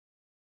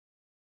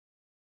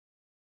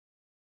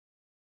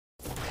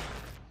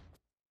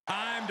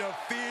to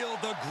feel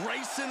the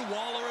Grayson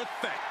Waller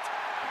effect.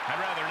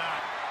 I'd rather not.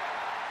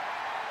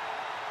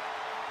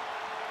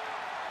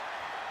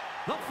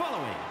 The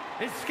following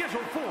is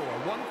scheduled for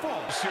one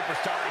fall. The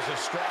superstar is a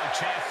strong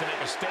chance to make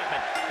a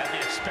statement at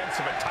the expense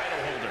of a title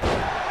holder.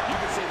 You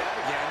can say that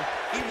again.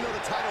 Even though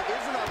the title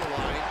isn't on the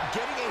line,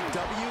 getting a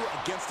W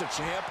against a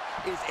champ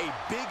is a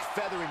big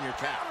feather in your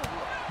cap.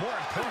 More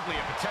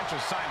importantly, a potential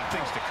sign of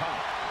things to come.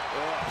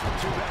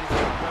 Too bad he's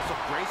going to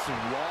wrestle Grayson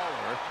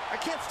Waller. I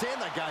can't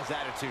stand that guy's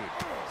attitude.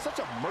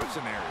 Such a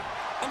mercenary.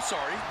 I'm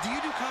sorry, do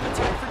you do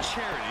commentary for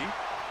charity?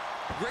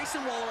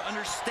 Grayson Waller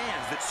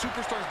understands that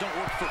superstars don't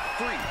work for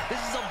free. This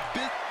is a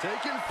big...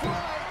 Taking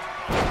flight.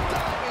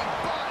 Diving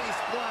body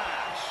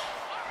splash.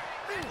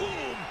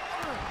 Boom.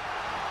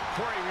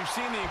 Corey, we've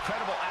seen the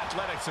incredible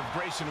athletics of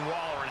Grayson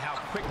Waller and how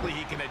quickly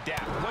he can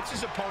adapt. What's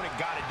his opponent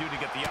got to do to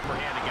get the upper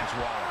hand against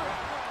Waller?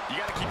 You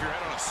got to keep your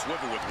head on a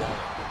swivel with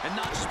Waller. And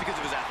not just because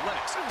of his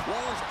athletics.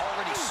 Waller's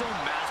already so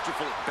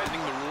masterful at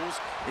bending the rules.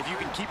 If you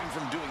can keep him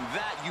from doing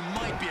that, you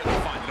might be able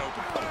to find an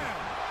opening.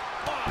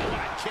 Oh, what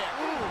a kick.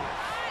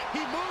 He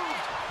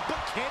moved,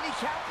 but can he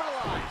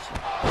capitalize?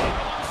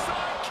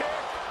 Onside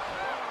kick.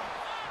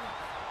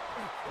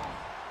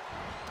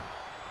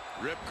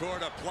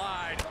 Ripcord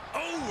applied.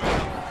 Oh, and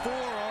a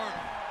forearm.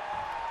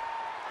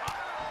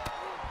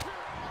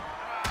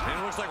 And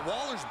it looks like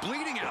Waller's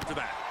bleeding after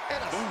that.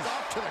 And a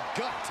stop to the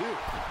gut, too.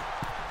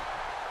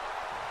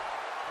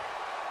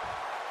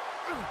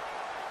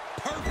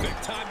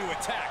 Perfect time to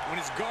attack when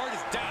his guard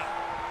is down.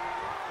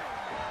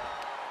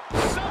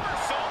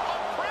 Somersault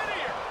up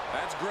prettier.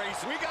 That's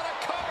Grayson. We got a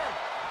cover.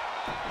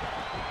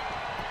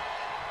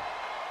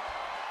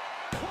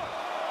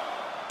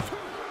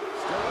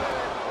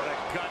 What a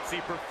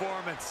gutsy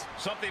performance.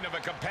 Something of a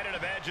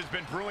competitive edge has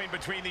been brewing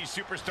between these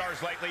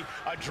superstars lately.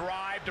 A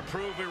drive to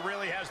prove he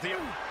really has the...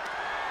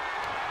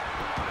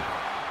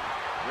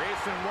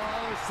 Grayson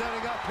Waller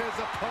setting up his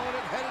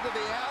opponent, headed to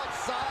the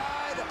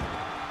outside.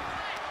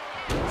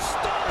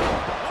 Stop!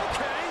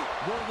 Okay.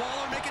 Will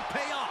Waller make it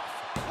pay off?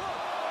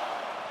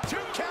 2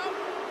 count.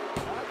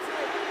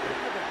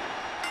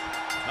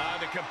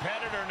 The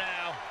competitor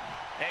now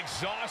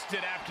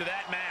exhausted after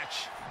that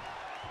match.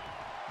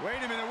 Wait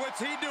a minute, what's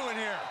he doing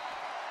here?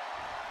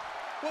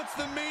 What's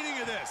the meaning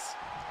of this?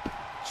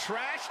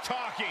 Trash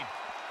talking.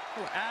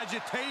 Oh,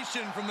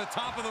 agitation from the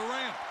top of the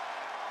ramp.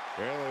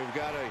 Well, we've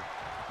got a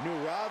new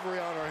rivalry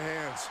on our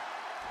hands.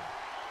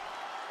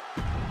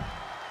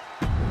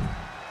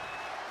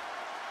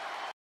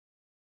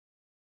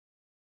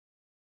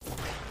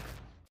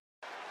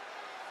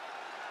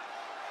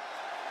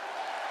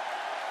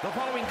 The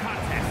following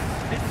contest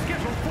is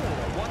scheduled for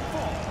one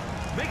fall.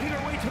 Making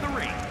her way to the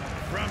ring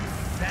from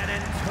San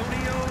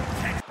Antonio,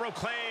 Texas.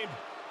 Proclaimed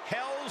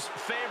Hell's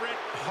favorite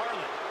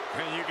harlot.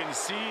 And you can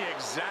see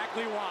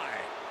exactly why.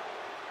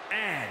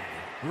 And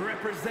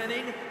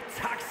representing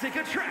Toxic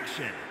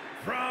Attraction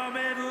from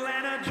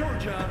Atlanta,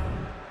 Georgia.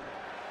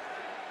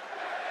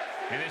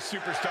 And this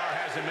superstar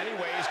has in many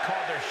ways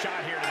called their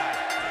shot here tonight.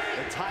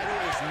 The title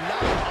is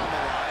not on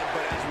the line,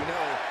 but as we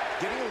know,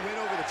 getting a win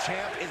over the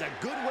champ is a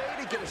good way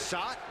to get a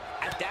shot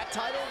at that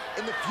title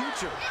in the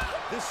future.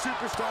 This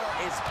superstar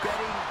is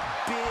betting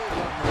big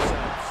on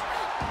themselves.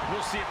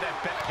 We'll see if that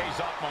bet pays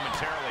off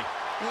momentarily.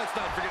 Let's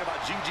not forget about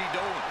Gigi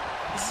Dolan.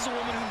 This is a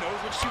woman who knows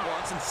what she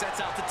wants and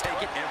sets out to take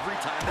it every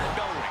time that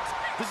bell rings.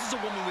 This is a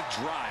woman with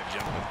drive,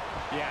 gentlemen.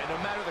 Yeah, no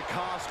matter the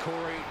cost,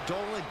 Corey,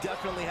 Dolan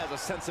definitely has a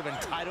sense of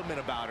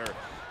entitlement about her.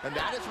 And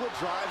that is what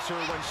drives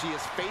her when she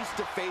is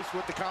face-to-face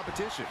with the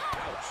competition.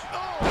 Ouch.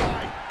 Oh,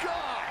 my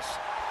gosh!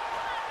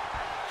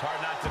 It's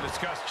hard not to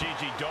discuss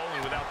Gigi Dolan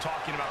without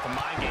talking about the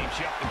mind game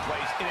she often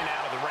plays in and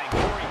out of the ring.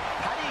 Corey,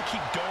 how do you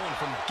keep Dolan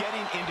from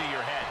getting into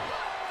your head?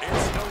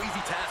 It's no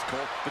easy task,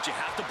 Cole, but you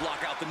have to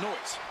block out the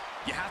noise.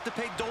 You have to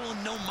pay Dolan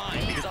no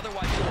mind, because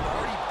otherwise he'll have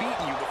already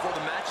beaten you before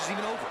the match is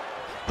even over.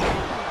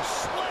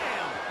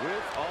 Slam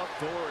with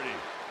authority.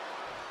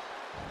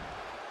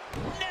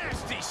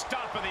 Nasty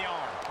stop of the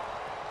arm.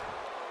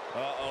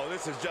 Uh-oh,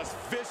 this is just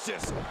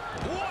vicious.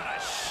 What a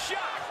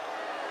shot!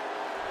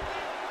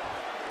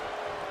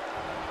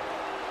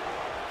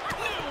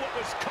 Knew what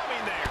was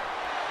coming there.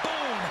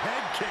 Boom!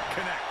 Head kick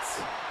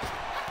connects.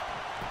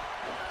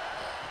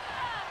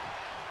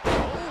 Oh,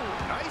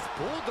 nice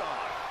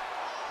bulldog.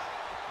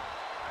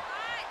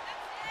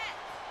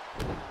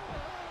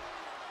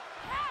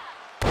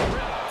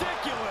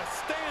 Ridiculous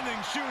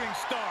standing shooting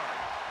star.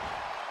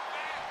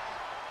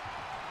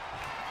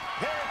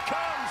 Here it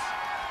comes.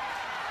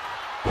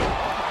 Oh,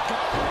 my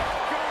God.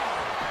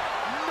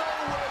 No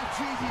way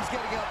Gigi's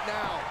getting up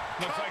now.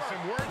 Looks like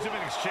some words have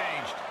been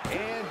exchanged.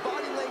 And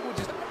body language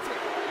is...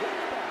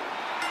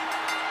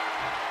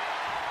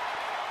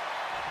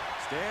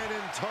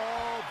 Standing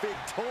tall,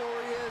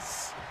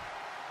 victorious.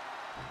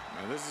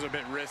 Now this is a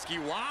bit risky.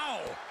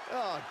 Wow!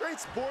 Oh, great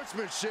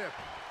sportsmanship.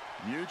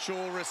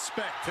 Mutual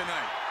respect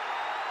tonight.